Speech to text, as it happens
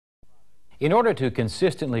In order to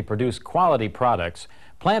consistently produce quality products,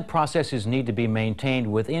 plant processes need to be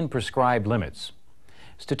maintained within prescribed limits.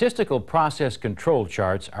 Statistical process control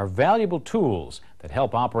charts are valuable tools that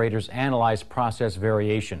help operators analyze process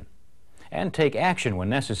variation and take action when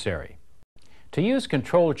necessary. To use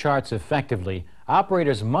control charts effectively,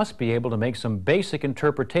 operators must be able to make some basic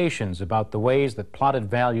interpretations about the ways that plotted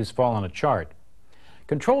values fall on a chart.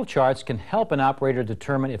 Control charts can help an operator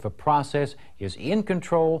determine if a process is in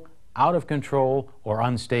control, out of control, or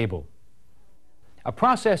unstable. A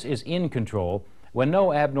process is in control when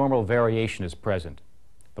no abnormal variation is present.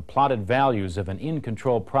 The plotted values of an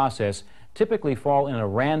in-control process typically fall in a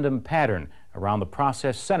random pattern around the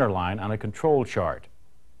process center line on a control chart.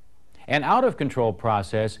 An out-of-control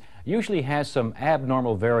process usually has some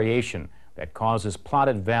abnormal variation that causes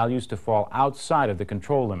plotted values to fall outside of the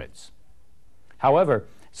control limits. However,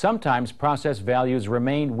 sometimes process values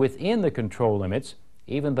remain within the control limits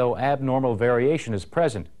even though abnormal variation is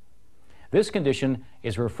present. This condition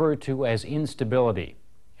is referred to as instability,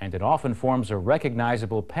 and it often forms a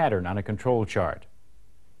recognizable pattern on a control chart.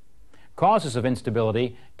 Causes of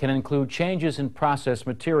instability can include changes in process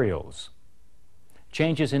materials,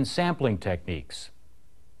 changes in sampling techniques,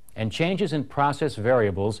 and changes in process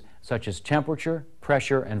variables such as temperature,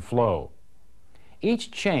 pressure, and flow.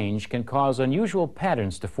 Each change can cause unusual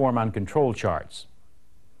patterns to form on control charts.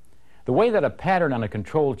 The way that a pattern on a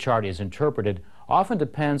control chart is interpreted often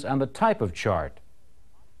depends on the type of chart.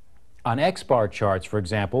 On X-bar charts, for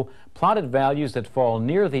example, plotted values that fall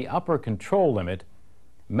near the upper control limit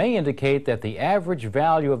may indicate that the average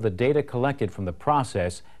value of the data collected from the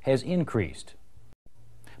process has increased.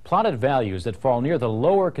 Plotted values that fall near the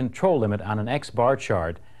lower control limit on an X-bar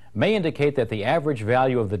chart may indicate that the average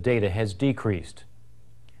value of the data has decreased.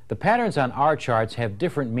 The patterns on R charts have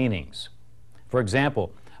different meanings. For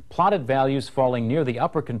example, plotted values falling near the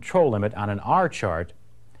upper control limit on an R chart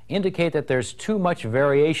indicate that there's too much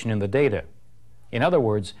variation in the data. In other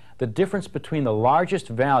words, the difference between the largest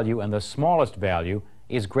value and the smallest value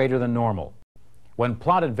is greater than normal. When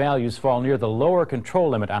plotted values fall near the lower control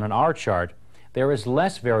limit on an R chart, there is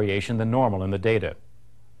less variation than normal in the data.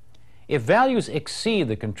 If values exceed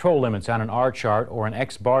the control limits on an R chart or an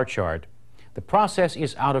X-bar chart, the process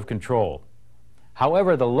is out of control.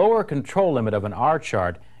 However, the lower control limit of an R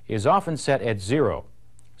chart is often set at 0,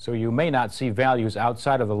 so you may not see values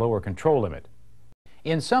outside of the lower control limit.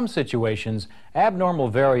 In some situations, abnormal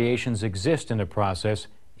variations exist in a process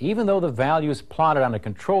even though the values plotted on a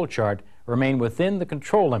control chart remain within the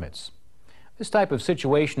control limits. This type of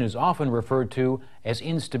situation is often referred to as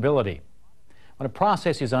instability. When a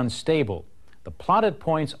process is unstable, the plotted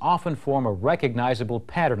points often form a recognizable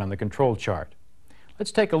pattern on the control chart.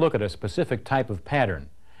 Let's take a look at a specific type of pattern,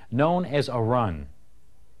 known as a run.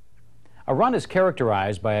 A run is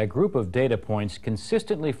characterized by a group of data points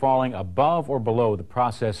consistently falling above or below the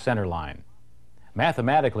process center line.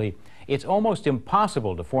 Mathematically, it's almost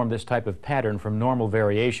impossible to form this type of pattern from normal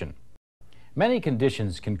variation. Many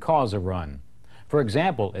conditions can cause a run. For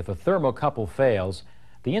example, if a thermocouple fails,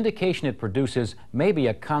 the indication it produces may be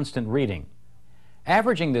a constant reading.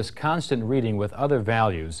 Averaging this constant reading with other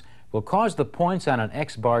values will cause the points on an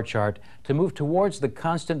X-bar chart to move towards the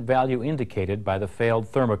constant value indicated by the failed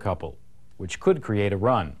thermocouple, which could create a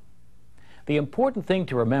run. The important thing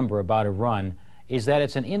to remember about a run is that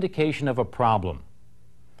it's an indication of a problem.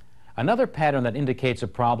 Another pattern that indicates a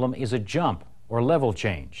problem is a jump or level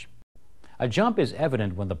change. A jump is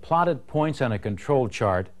evident when the plotted points on a control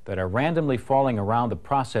chart that are randomly falling around the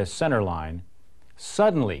process center line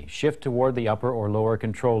suddenly shift toward the upper or lower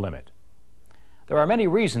control limit. There are many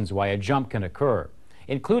reasons why a jump can occur,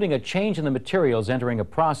 including a change in the materials entering a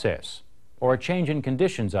process or a change in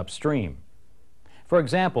conditions upstream. For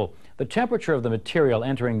example, the temperature of the material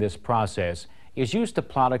entering this process is used to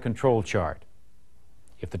plot a control chart.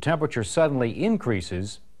 If the temperature suddenly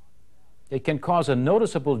increases, it can cause a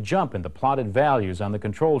noticeable jump in the plotted values on the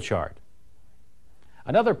control chart.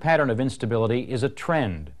 Another pattern of instability is a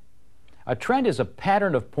trend. A trend is a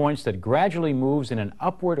pattern of points that gradually moves in an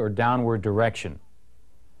upward or downward direction.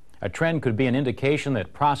 A trend could be an indication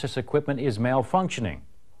that process equipment is malfunctioning,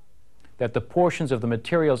 that the portions of the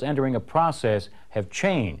materials entering a process have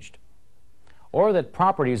changed, or that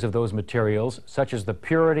properties of those materials, such as the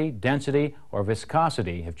purity, density, or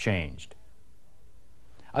viscosity, have changed.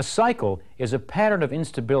 A cycle is a pattern of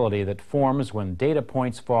instability that forms when data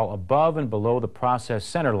points fall above and below the process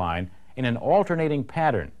center line in an alternating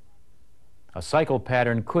pattern. A cycle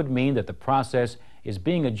pattern could mean that the process is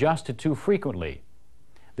being adjusted too frequently.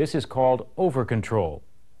 This is called over-control.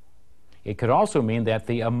 It could also mean that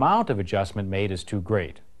the amount of adjustment made is too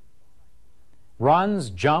great. Runs,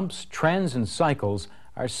 jumps, trends, and cycles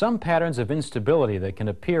are some patterns of instability that can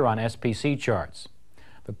appear on SPC charts.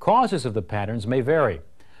 The causes of the patterns may vary,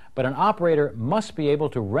 but an operator must be able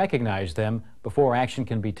to recognize them before action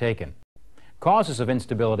can be taken. Causes of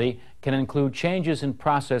instability can include changes in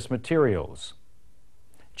process materials,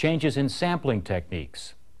 changes in sampling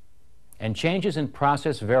techniques, and changes in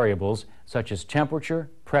process variables such as temperature,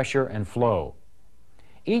 pressure, and flow.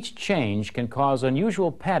 Each change can cause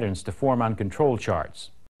unusual patterns to form on control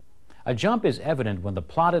charts. A jump is evident when the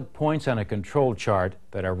plotted points on a control chart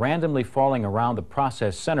that are randomly falling around the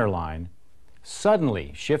process center line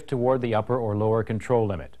suddenly shift toward the upper or lower control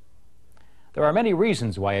limit. There are many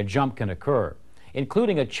reasons why a jump can occur,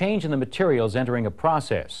 including a change in the materials entering a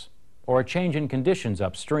process or a change in conditions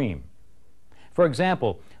upstream. For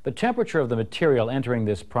example, the temperature of the material entering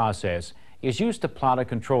this process is used to plot a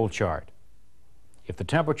control chart. If the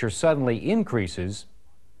temperature suddenly increases,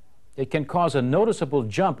 it can cause a noticeable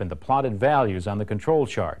jump in the plotted values on the control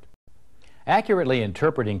chart. Accurately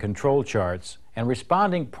interpreting control charts and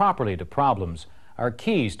responding properly to problems are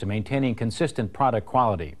keys to maintaining consistent product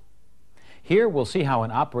quality. Here we'll see how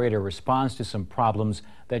an operator responds to some problems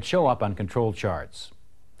that show up on control charts.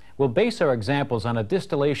 We'll base our examples on a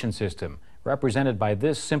distillation system represented by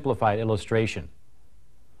this simplified illustration.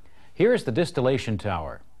 Here is the distillation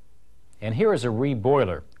tower, and here is a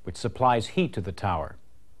reboiler which supplies heat to the tower.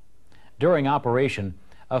 During operation,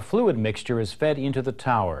 a fluid mixture is fed into the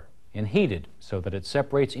tower and heated so that it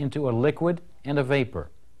separates into a liquid and a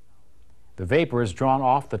vapor. The vapor is drawn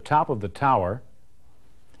off the top of the tower,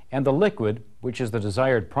 and the liquid, which is the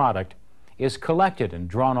desired product, is collected and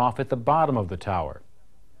drawn off at the bottom of the tower.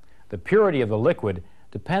 The purity of the liquid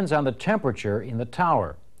depends on the temperature in the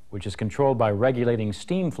tower, which is controlled by regulating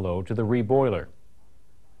steam flow to the reboiler.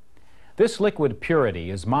 This liquid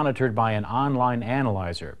purity is monitored by an online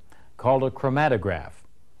analyzer called a chromatograph.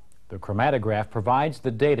 The chromatograph provides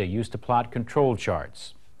the data used to plot control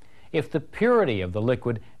charts. If the purity of the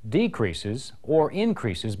liquid decreases or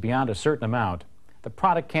increases beyond a certain amount, the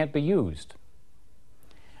product can't be used.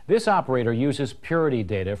 This operator uses purity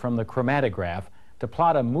data from the chromatograph to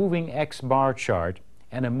plot a moving X bar chart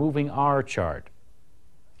and a moving R chart.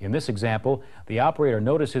 In this example, the operator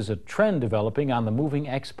notices a trend developing on the moving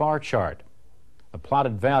X bar chart. The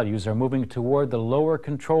plotted values are moving toward the lower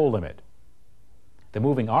control limit. The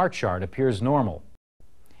moving R chart appears normal.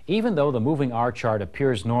 Even though the moving R chart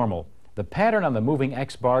appears normal, the pattern on the moving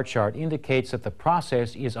X bar chart indicates that the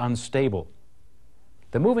process is unstable.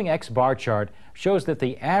 The moving X bar chart shows that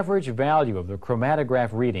the average value of the chromatograph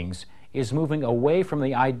readings is moving away from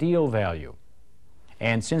the ideal value.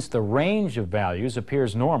 And since the range of values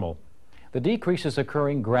appears normal, the decrease is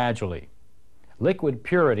occurring gradually. Liquid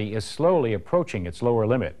purity is slowly approaching its lower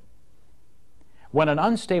limit. When an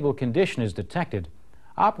unstable condition is detected,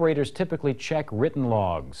 operators typically check written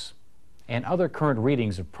logs and other current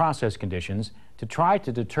readings of process conditions to try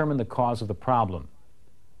to determine the cause of the problem.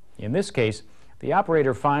 In this case, the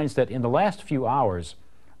operator finds that in the last few hours,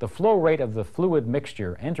 the flow rate of the fluid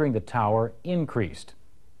mixture entering the tower increased.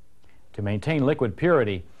 To maintain liquid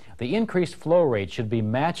purity, the increased flow rate should be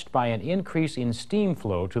matched by an increase in steam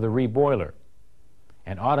flow to the reboiler.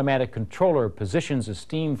 An automatic controller positions a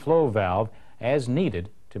steam flow valve as needed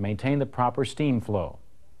to maintain the proper steam flow.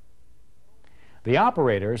 The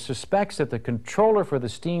operator suspects that the controller for the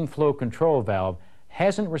steam flow control valve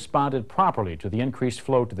hasn't responded properly to the increased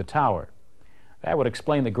flow to the tower. That would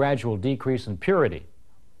explain the gradual decrease in purity.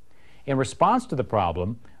 In response to the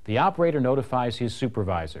problem, the operator notifies his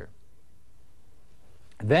supervisor.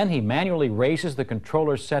 Then he manually raises the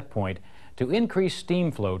controller's set point to increase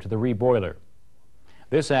steam flow to the reboiler.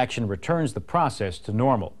 This action returns the process to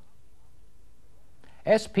normal.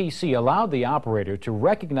 SPC allowed the operator to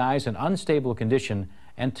recognize an unstable condition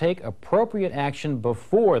and take appropriate action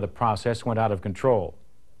before the process went out of control.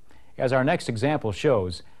 As our next example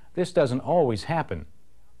shows, this doesn't always happen.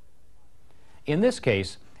 In this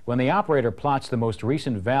case, when the operator plots the most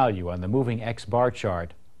recent value on the moving X bar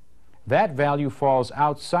chart, that value falls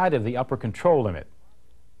outside of the upper control limit.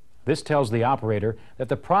 This tells the operator that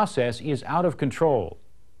the process is out of control.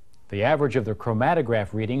 The average of the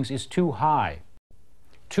chromatograph readings is too high.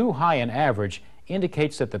 Too high an average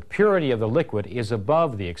indicates that the purity of the liquid is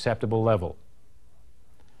above the acceptable level.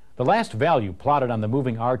 The last value plotted on the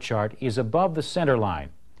moving R chart is above the center line,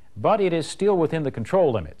 but it is still within the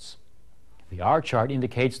control limits. The R chart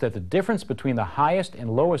indicates that the difference between the highest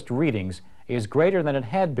and lowest readings is greater than it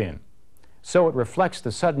had been, so it reflects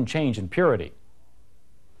the sudden change in purity.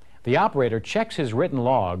 The operator checks his written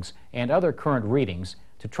logs and other current readings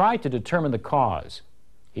to try to determine the cause,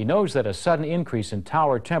 He knows that a sudden increase in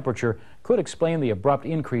tower temperature could explain the abrupt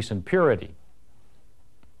increase in purity.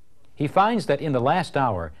 He finds that in the last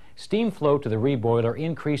hour, steam flow to the reboiler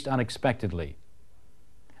increased unexpectedly.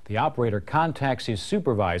 The operator contacts his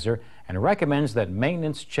supervisor and recommends that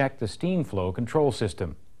maintenance check the steam flow control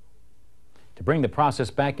system. To bring the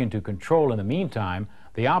process back into control in the meantime,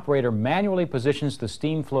 the operator manually positions the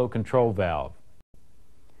steam flow control valve.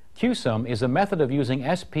 QSUM is a method of using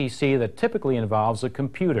SPC that typically involves a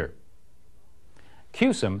computer.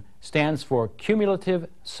 QSUM stands for cumulative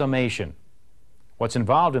summation. What's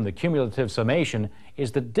involved in the cumulative summation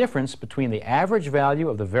is the difference between the average value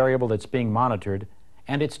of the variable that's being monitored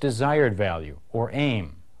and its desired value, or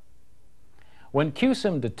aim. When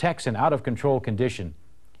QSUM detects an out-of-control condition,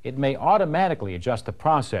 it may automatically adjust the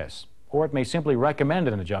process, or it may simply recommend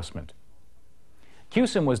an adjustment.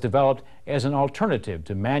 QSUM was developed as an alternative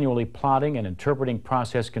to manually plotting and interpreting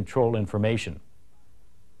process control information.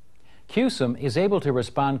 QSUM is able to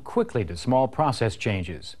respond quickly to small process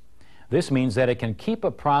changes. This means that it can keep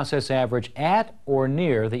a process average at or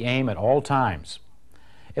near the aim at all times.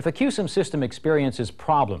 If a QSUM system experiences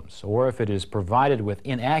problems, or if it is provided with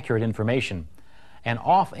inaccurate information, an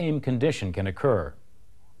off-aim condition can occur.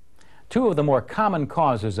 Two of the more common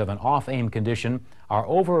causes of an off-aim condition are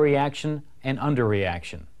overreaction and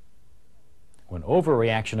underreaction. When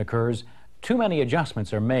overreaction occurs, too many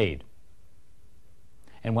adjustments are made.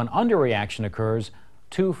 And when underreaction occurs,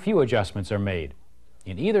 too few adjustments are made.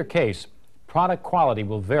 In either case, product quality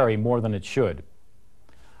will vary more than it should.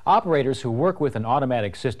 Operators who work with an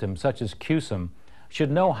automatic system such as QSUM should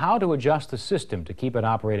know how to adjust the system to keep it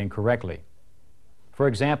operating correctly. For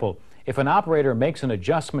example, if an operator makes an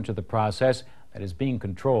adjustment to the process that is being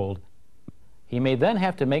controlled, he may then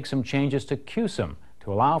have to make some changes to QSUM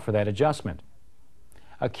to allow for that adjustment.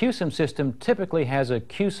 A QSUM system typically has a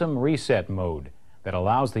QSUM reset mode that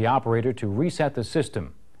allows the operator to reset the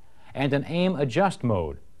system, and an aim adjust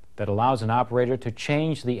mode that allows an operator to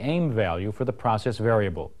change the aim value for the process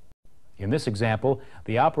variable. In this example,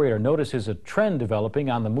 the operator notices a trend developing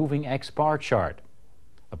on the moving X-bar chart.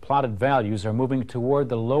 The plotted values are moving toward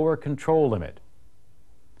the lower control limit.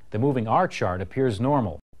 The moving R chart appears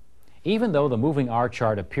normal. Even though the moving R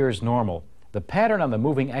chart appears normal, the pattern on the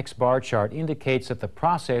moving X-bar chart indicates that the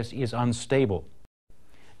process is unstable.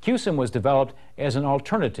 QSUM was developed as an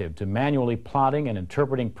alternative to manually plotting and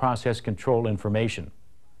interpreting process control information.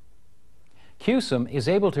 QSUM is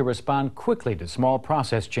able to respond quickly to small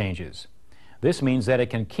process changes. This means that it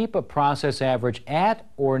can keep a process average at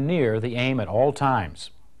or near the aim at all times.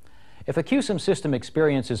 If a QSUM system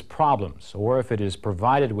experiences problems, or if it is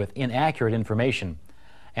provided with inaccurate information,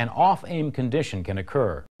 an off-aim condition can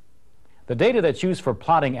occur. The data that's used for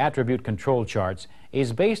plotting attribute control charts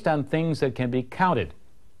is based on things that can be counted.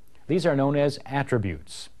 These are known as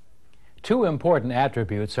attributes. Two important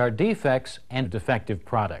attributes are defects and defective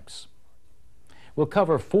products. We'll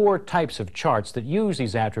cover four types of charts that use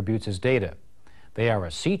these attributes as data. They are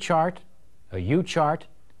a C chart, a U chart,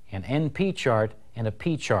 an NP chart, and a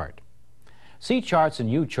P chart. C charts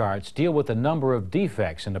and U charts deal with the number of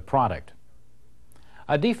defects in the product.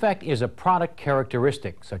 A defect is a product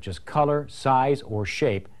characteristic, such as color, size, or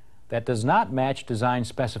shape, that does not match design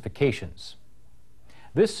specifications.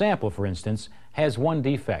 This sample, for instance, has one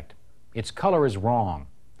defect. Its color is wrong.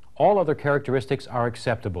 All other characteristics are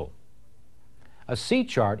acceptable. A C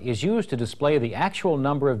chart is used to display the actual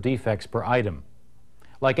number of defects per item.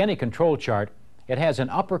 Like any control chart, it has an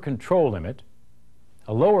upper control limit,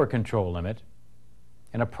 a lower control limit,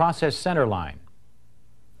 and a process center line.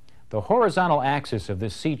 The horizontal axis of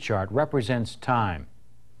this C chart represents time.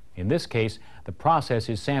 In this case, the process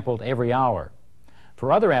is sampled every hour.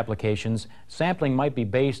 For other applications, sampling might be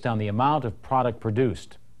based on the amount of product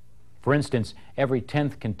produced. For instance, every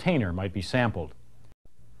 10th container might be sampled.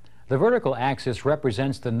 The vertical axis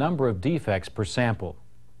represents the number of defects per sample.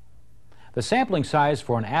 The sampling size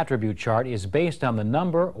for an attribute chart is based on the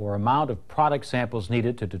number or amount of product samples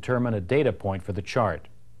needed to determine a data point for the chart.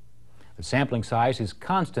 The sampling size is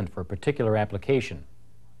constant for a particular application.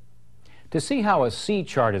 To see how a C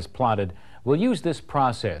chart is plotted, we'll use this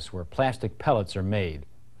process where plastic pellets are made.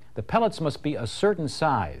 The pellets must be a certain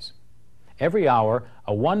size. Every hour,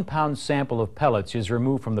 a 1-pound sample of pellets is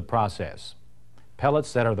removed from the process.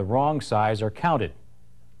 Pellets that are the wrong size are counted.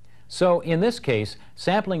 So, in this case,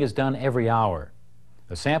 sampling is done every hour.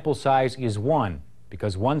 The sample size is 1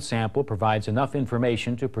 because one sample provides enough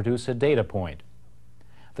information to produce a data point.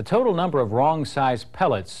 The total number of wrong size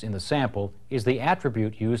pellets in the sample is the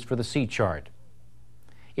attribute used for the C chart.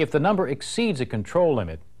 If the number exceeds a control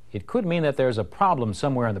limit, it could mean that there's a problem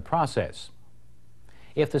somewhere in the process.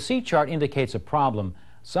 If the C chart indicates a problem,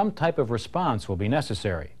 some type of response will be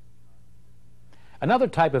necessary. Another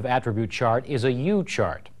type of attribute chart is a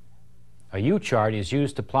U-chart. A U-chart is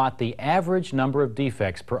used to plot the average number of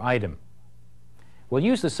defects per item. We'll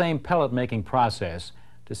use the same pellet making process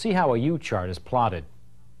to see how a U-chart is plotted.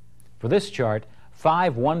 For this chart,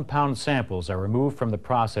 5 1-pound samples are removed from the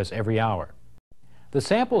process every hour. The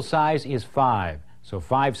sample size is 5, so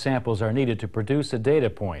 5 samples are needed to produce a data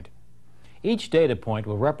point. Each data point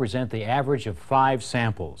will represent the average of 5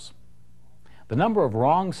 samples. The number of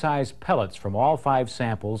wrong-sized pellets from all 5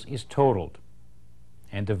 samples is totaled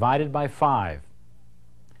and divided by 5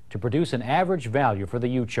 to produce an average value for the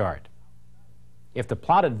U-chart. If the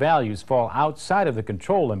plotted values fall outside of the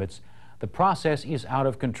control limits, the process is out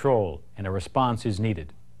of control and a response is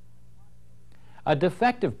needed. A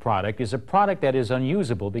defective product is a product that is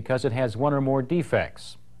unusable because it has one or more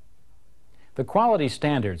defects. The quality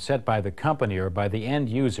standards set by the company or by the end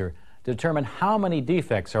user determine how many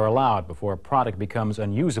defects are allowed before a product becomes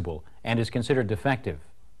unusable and is considered defective.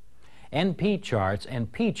 NP charts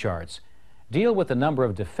and P charts deal with the number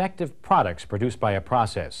of defective products produced by a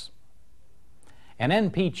process. An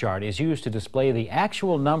NP chart is used to display the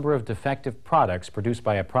actual number of defective products produced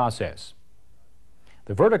by a process.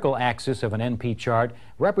 The vertical axis of an NP chart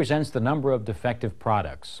represents the number of defective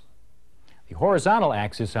products. The horizontal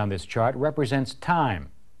axis on this chart represents time.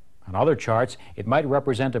 On other charts, it might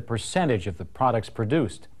represent a percentage of the products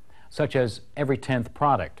produced, such as every 10th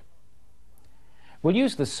product. We'll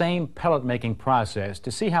use the same pellet making process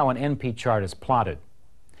to see how an NP chart is plotted.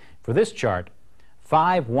 For this chart,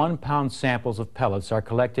 5 1-pound samples of pellets are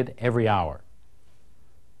collected every hour.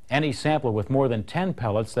 Any sample with more than 10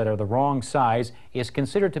 pellets that are the wrong size is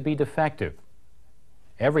considered to be defective.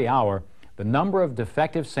 Every hour, the number of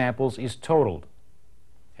defective samples is totaled,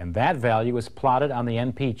 and that value is plotted on the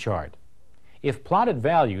NP chart. If plotted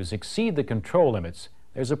values exceed the control limits,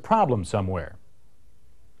 there's a problem somewhere.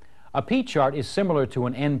 A P chart is similar to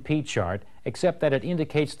an NP chart, except that it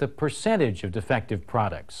indicates the percentage of defective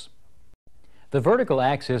products. The vertical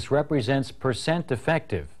axis represents percent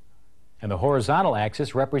defective, and the horizontal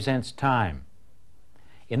axis represents time.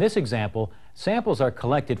 In this example, samples are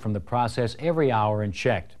collected from the process every hour and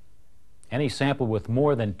checked. Any sample with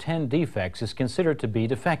more than 10 defects is considered to be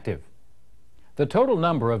defective. The total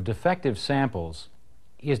number of defective samples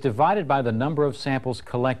is divided by the number of samples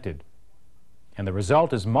collected, and the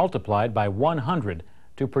result is multiplied by 100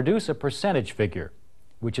 to produce a percentage figure,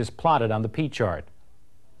 which is plotted on the P chart.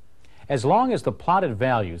 As long as the plotted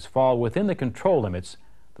values fall within the control limits,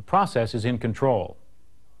 the process is in control.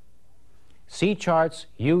 C charts,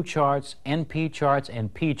 U charts, NP charts,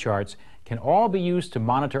 and P charts can all be used to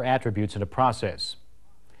monitor attributes in a process.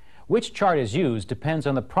 Which chart is used depends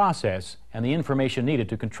on the process and the information needed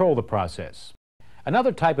to control the process.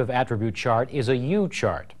 Another type of attribute chart is a U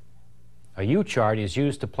chart. A U chart is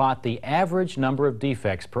used to plot the average number of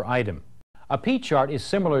defects per item. A P chart is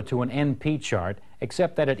similar to an NP chart,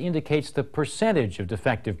 except that it indicates the percentage of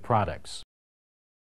defective products.